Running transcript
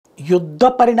యుద్ధ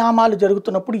పరిణామాలు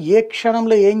జరుగుతున్నప్పుడు ఏ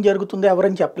క్షణంలో ఏం జరుగుతుందో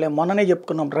ఎవరని చెప్పలేము. మొన్ననే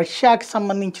చెప్పుకున్నాం, రష్యాకి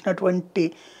సంబంధించినటువంటి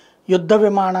యుద్ధ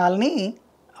విమానాల్ని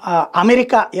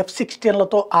అమెరికా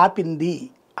F-16లతో ఆపింది.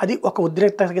 అది ఒక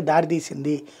ఉద్రిక్తతకి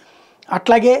దారితీసింది.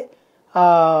 అట్లాగే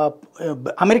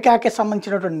అమెరికాకి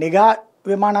సంబంధించినటువంటి నిఘా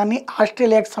విమానాన్ని,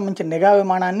 ఆస్ట్రేలియాకి సంబంధించిన నిఘా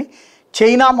విమానాన్ని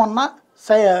చైనా మొన్న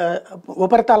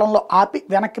ఉపరితలంలో ఆపి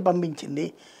వెనక్కి పంపించింది.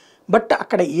 బట్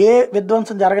అక్కడ ఏ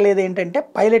విధ్వంసం జరగలేదు. ఏంటంటే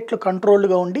పైలట్లు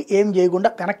కంట్రోల్డ్గా ఉండి ఏం చేయకుండా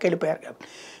వెనక్కి వెళ్ళిపోయారు. కాబట్టి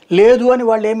లేదు అని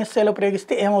వాళ్ళు ఏ మిస్సైల్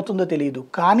ప్రయోగిస్తే ఏమవుతుందో తెలియదు.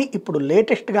 కానీ ఇప్పుడు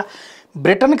లేటెస్ట్గా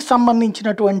బ్రిటన్కి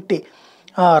సంబంధించినటువంటి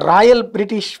రాయల్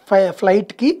బ్రిటిష్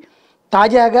ఫ్లైట్కి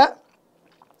తాజాగా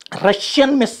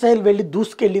రష్యన్ మిస్సైల్ వెళ్ళి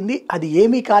దూసుకెళ్ళింది. అది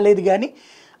ఏమీ కాలేదు, కానీ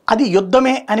అది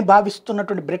యుద్ధమే అని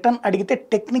భావిస్తున్నటువంటి బ్రిటన్ అడిగితే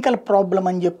టెక్నికల్ ప్రాబ్లం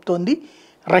అని చెప్తోంది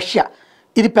రష్యా.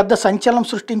 ఇది పెద్ద సంచలనం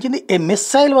సృష్టించింది. ఏ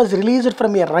missile was released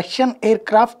from A Russian air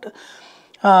craft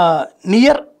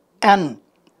near an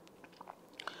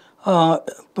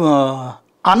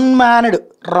unmanned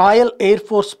royal air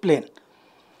force plane.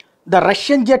 The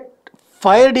Russian jet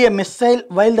fired a missile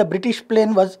while the British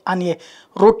plane was on a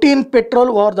routine patrol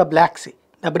over the Black Sea.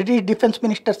 The British Defence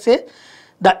Minister says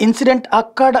the incident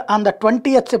occurred on the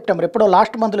 20th September. ఎప్పుడో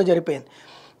last మంత్లో జరిపోయింది.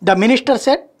 The minister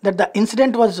said that the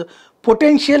incident was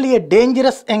potentially a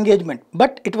dangerous engagement,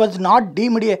 but it was not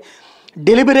deemed a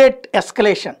deliberate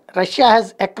escalation. Russia has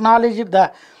acknowledged the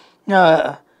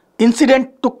incident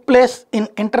took place in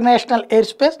international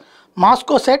airspace.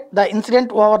 Moscow said the incident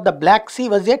over the Black Sea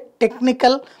was a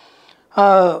technical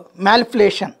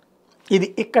malfunction. ఇది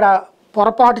ఇక్కడ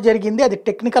పొరపాటు జరిగింది, అది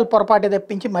technical పొరపాటు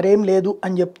తప్పించి మరేం లేదు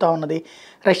అని చెప్తా ఉన్నది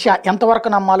రష్యా. ఎంతవరకు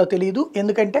నమ్మాలో తెలియదు.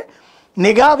 ఎందుకంటే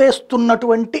నిఘా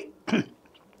వేస్తున్నటువంటి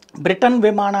బ్రిటన్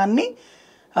విమానాన్ని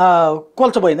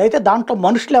కూల్చబోయింది. అయితే దాంట్లో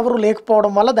మనుషులు ఎవరు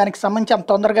లేకపోవడం వల్ల దానికి సంబంధించి అంత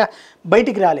తొందరగా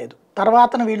బయటికి రాలేదు.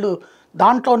 తర్వాతన వీళ్ళు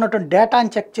దాంట్లో ఉన్నటువంటి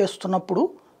డేటాని చెక్ చేస్తున్నప్పుడు,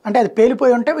 అంటే అది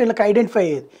పేలిపోయి ఉంటే వీళ్ళకి ఐడెంటిఫై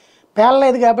అయ్యేది.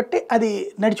 పేలలేదు కాబట్టి అది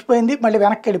నడిచిపోయింది, మళ్ళీ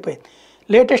వెనక్కి వెళ్ళిపోయింది.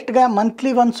 లేటెస్ట్గా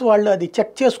మంత్లీ వన్స్ వాళ్ళు అది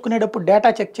చెక్ చేసుకునేటప్పుడు, డేటా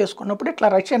చెక్ చేసుకున్నప్పుడు ఇట్లా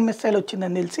రష్యన్ మిస్సైల్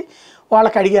వచ్చిందని తెలిసి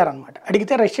వాళ్ళకి అడిగారనమాట.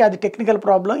 అడిగితే రష్యా అది టెక్నికల్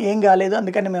ప్రాబ్లం, ఏం కాలేదు,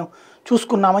 అందుకని మేము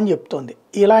చూసుకున్నామని చెప్తోంది.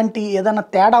 ఇలాంటి ఏదైనా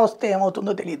తేడా వస్తే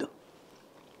ఏమవుతుందో తెలియదు.